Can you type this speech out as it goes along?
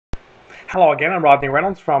Hello again, I'm Rodney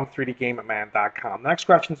Reynolds from 3dgameman.com. Next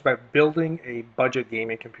question is about building a budget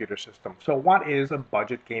gaming computer system. So what is a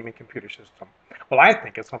budget gaming computer system? Well, I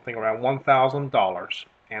think it's something around $1,000,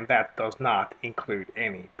 and that does not include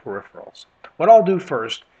any peripherals. What I'll do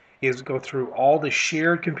first is go through all the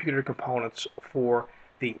shared computer components for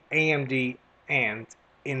the AMD and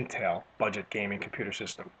Intel budget gaming computer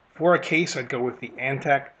system. For a case, I'd go with the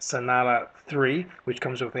Antec Sonata III, which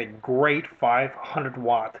comes with a great 500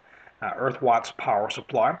 watt Earth watts power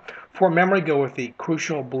supply. For memory, go with the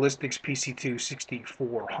Crucial Ballistix PC2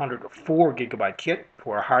 6400 4GB kit.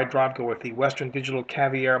 For a hard drive, go with the Western Digital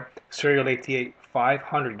Caviar Serial 88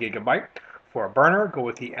 500GB. For a burner, go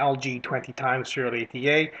with the LG 20x Serial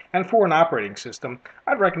ATA. And for an operating system,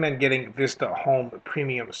 I'd recommend getting Vista Home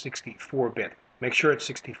Premium 64-bit. Make sure it's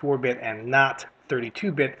 64-bit and not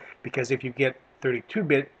 32-bit, because if you get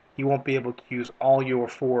 32-bit, you won't be able to use all your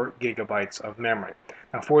 4 GB of memory.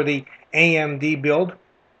 Now for the AMD build,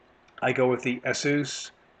 I go with the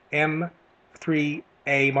Asus M3A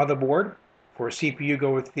Motherboard. For CPU,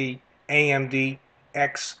 go with the AMD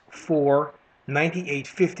X4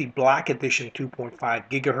 9850 Black Edition 2.5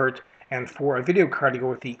 GHz. And for a video card, you go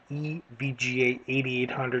with the EVGA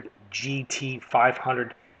 8800 GT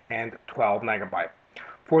 500 and 12 MB.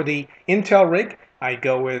 For the Intel rig, I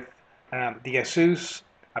go with the Asus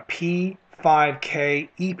P5K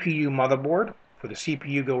EPU Motherboard. For the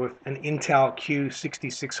CPU, go with an Intel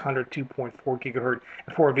Q6600 2.4 GHz.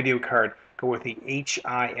 And for a video card, go with the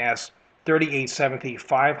HIS 3870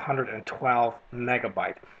 512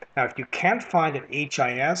 MB. Now, if you can't find an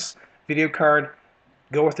HIS video card,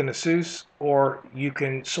 go with an Asus, or you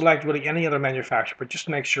can select really any other manufacturer, but just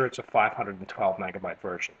make sure it's a 512 MB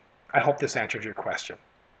version. I hope this answers your question.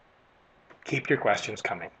 Keep your questions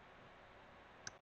coming.